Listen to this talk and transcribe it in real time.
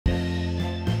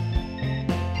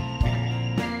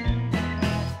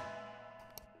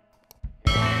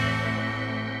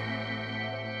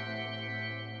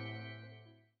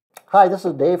Hi, this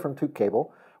is Dave from Conduit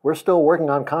Cable. We're still working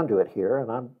on conduit here, and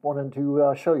I wanted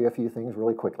to show you a few things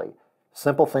really quickly.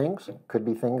 Simple things, could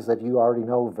be things that you already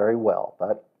know very well,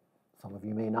 but some of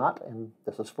you may not, and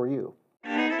this is for you.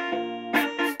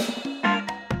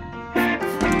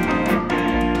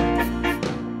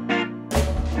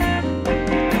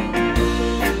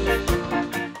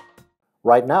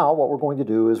 Right now, what we're going to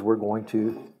do is we're going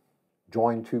to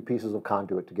join two pieces of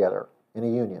conduit together in a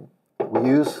union. We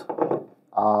use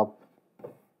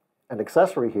an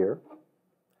accessory here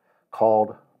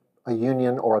called a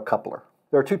union or a coupler.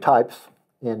 There are two types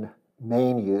in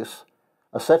main use.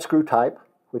 A set screw type,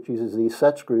 which uses these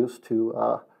set screws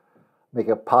to make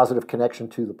a positive connection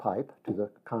to the pipe, to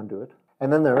the conduit.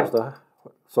 And then there's the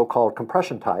so-called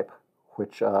compression type,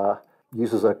 which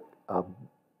uses a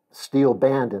steel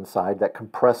band inside that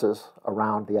compresses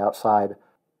around the outside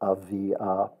of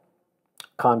the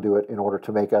conduit in order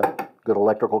to make a good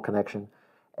electrical connection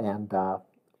and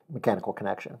mechanical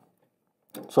connection.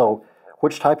 So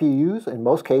which type you use in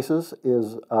most cases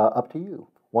is up to you.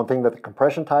 One thing that the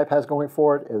compression type has going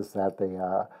for it is that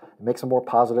it makes a more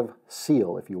positive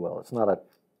seal, if you will. It's not a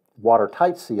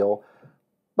watertight seal,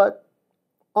 but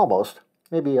almost.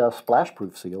 Maybe a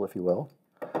splash-proof seal, if you will.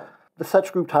 The set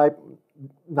screw type,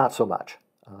 not so much.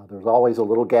 There's always a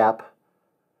little gap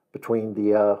between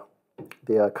the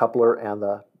coupler and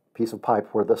the piece of pipe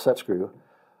where the set screw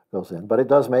goes in, but it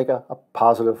does make a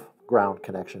positive ground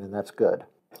connection, and that's good.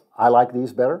 I like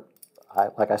these better.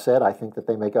 Like I said, I think that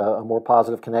they make a more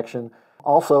positive connection.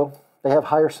 Also, they have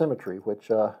higher symmetry, which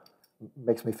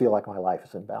makes me feel like my life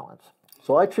is in balance.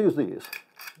 So I choose these.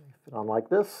 Fit on like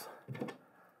this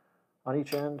on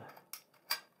each end,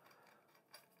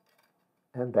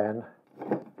 and then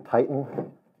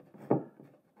tighten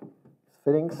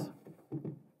fittings.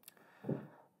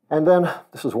 And then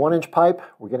this is 1-inch pipe.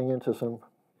 We're getting into some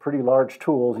pretty large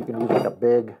tools. You can use like a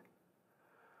big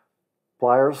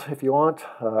pliers if you want.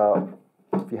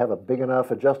 If you have a big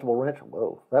enough adjustable wrench,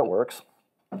 whoa, that works.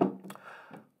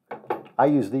 I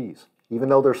use these. Even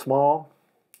though they're small,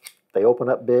 they open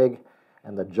up big,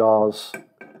 and the jaws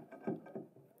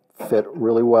fit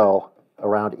really well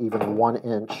around even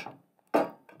 1-inch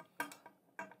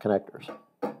connectors.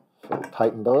 So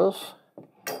tighten those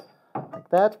like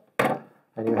that,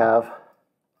 and you have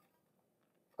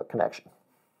a connection.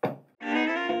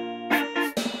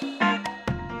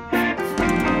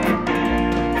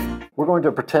 We're going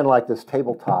to pretend like this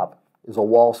tabletop is a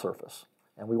wall surface,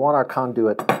 and we want our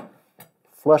conduit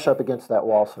flush up against that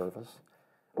wall surface.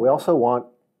 We also want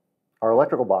our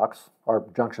electrical box, our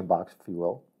junction box, if you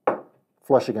will,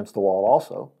 flush against the wall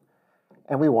also,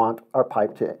 and we want our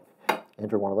pipe to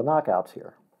enter one of the knockouts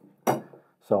here.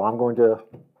 So I'm going to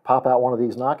pop out one of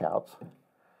these knockouts.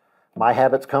 My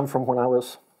habits come from when I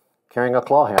was carrying a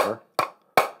claw hammer,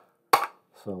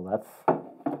 so that's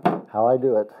how I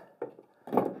do it.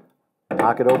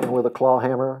 Knock it open with a claw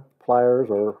hammer, pliers,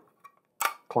 or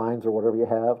Kleins, or whatever you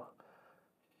have.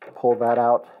 Pull that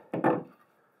out,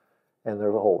 and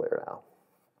there's a hole there now.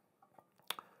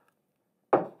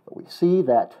 But we see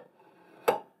that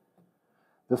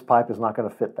this pipe is not going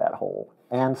to fit that hole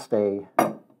and stay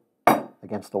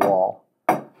against the wall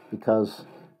because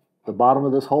the bottom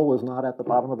of this hole is not at the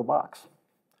bottom of the box.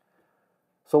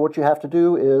 So what you have to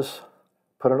do is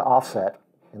put an offset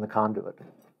in the conduit.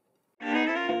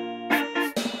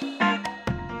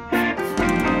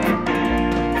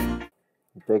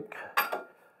 You take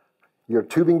your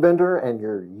tubing bender and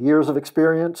your years of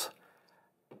experience,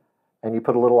 and you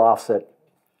put a little offset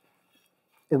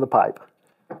in the pipe.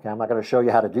 Okay, I'm not going to show you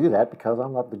how to do that because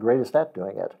I'm not the greatest at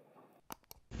doing it.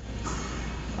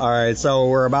 All right, so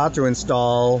we're about to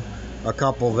install a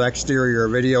couple of exterior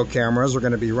video cameras. We're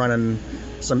going to be running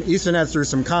some Ethernet through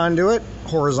some conduit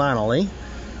horizontally,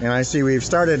 and I see we've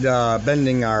started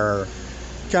bending our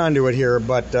conduit here,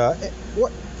 but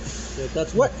what?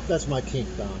 That's my kink,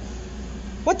 Don.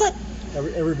 What the?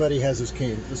 Everybody has his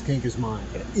kink. This kink is mine.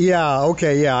 Yeah,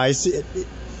 okay, yeah, I see it.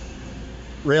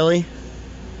 Really?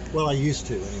 Well, I used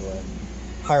to, anyway.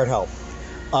 Hired help.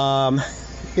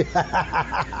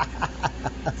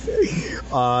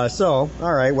 So,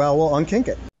 all right, well, we'll unkink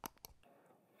it.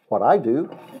 What I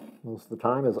do most of the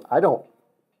time is I don't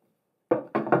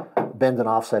bend an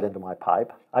offset into my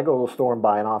pipe. I go to the store and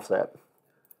buy an offset.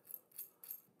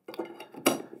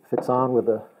 Fits on with,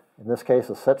 in this case,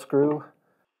 a set screw.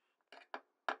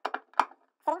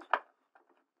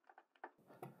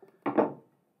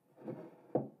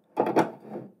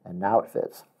 And now it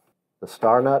fits. The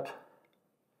star nut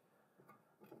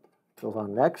goes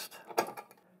on next.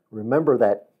 Remember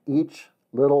that each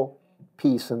little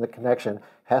piece in the connection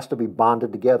has to be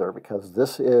bonded together because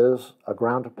this is a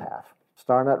grounded path.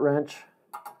 Star nut wrench.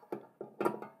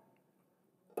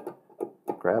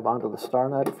 Grab onto the star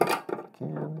nut if you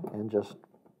can and just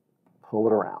pull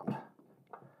it around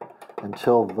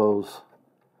until those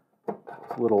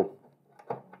little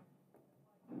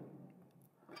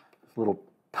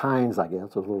tines, I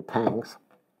guess, those little tangs,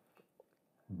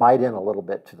 bite in a little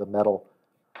bit to the metal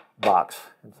box,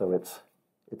 and so it's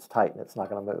tight and it's not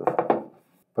going to move.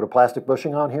 Put a plastic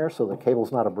bushing on here so the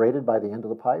cable's not abraded by the end of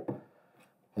the pipe,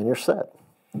 and you're set.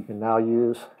 You can now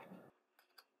use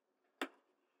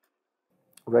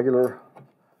regular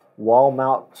wall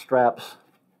mount straps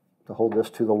to hold this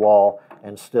to the wall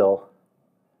and still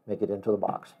make it into the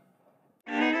box.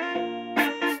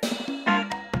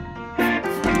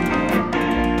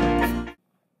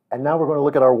 And now we're going to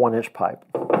look at our 1-inch pipe.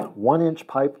 1-inch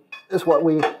pipe is what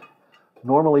we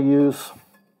normally use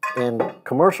in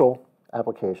commercial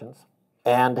applications.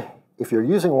 And if you're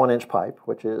using 1-inch pipe,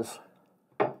 which is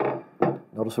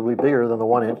noticeably bigger than the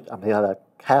 1-inch, I mean, that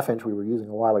half-inch we were using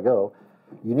a while ago,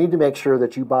 you need to make sure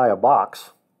that you buy a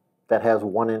box that has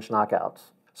 1-inch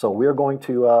knockouts. So we're going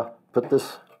to put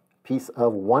this piece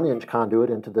of 1-inch conduit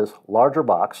into this larger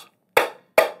box.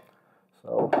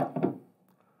 So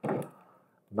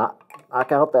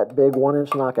knock out that big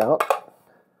 1-inch knockout.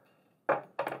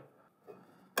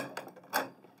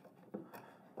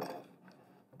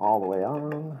 All the way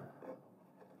on.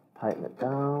 Tighten it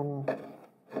down.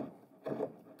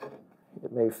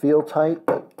 It may feel tight,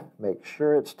 but make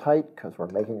sure it's tight because we're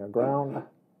making a ground.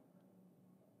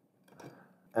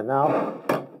 And now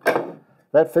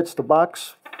that fits the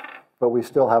box, but we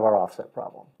still have our offset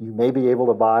problem. You may be able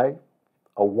to buy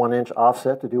a 1-inch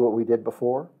offset to do what we did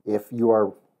before. If you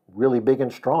are really big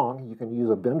and strong, you can use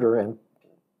a bender and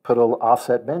put an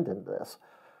offset bend into this.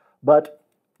 But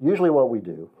usually what we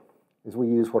do is we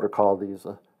use what are called these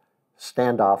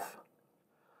standoff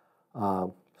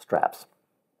straps.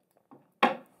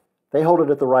 They hold it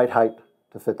at the right height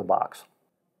to fit the box.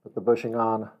 Put the bushing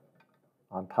on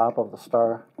top of the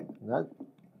star nut.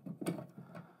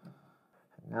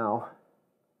 Now,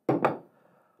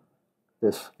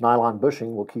 this nylon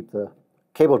bushing will keep the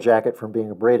cable jacket from being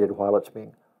abraded while it's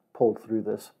being pulled through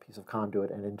this piece of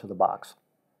conduit and into the box.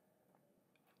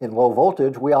 In low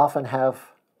voltage, we often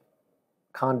have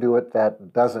conduit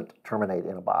that doesn't terminate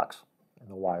in a box, and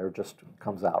the wire just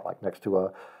comes out, like next to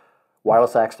a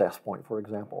wireless access point, for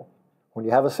example. When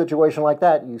you have a situation like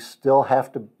that, you still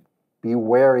have to be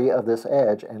wary of this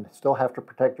edge and still have to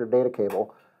protect your data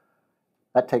cable.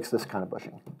 That takes this kind of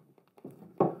bushing.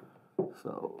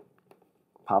 So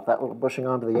pop that little bushing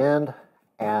onto the end,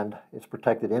 and it's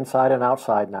protected inside and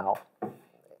outside now.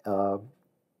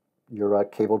 Your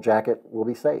cable jacket will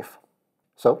be safe.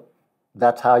 So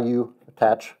that's how you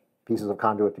attach pieces of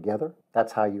conduit together.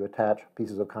 That's how you attach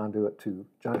pieces of conduit to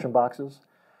junction boxes.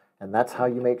 And that's how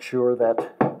you make sure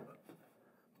that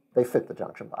they fit the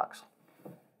junction box.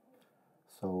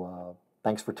 So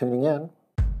thanks for tuning in.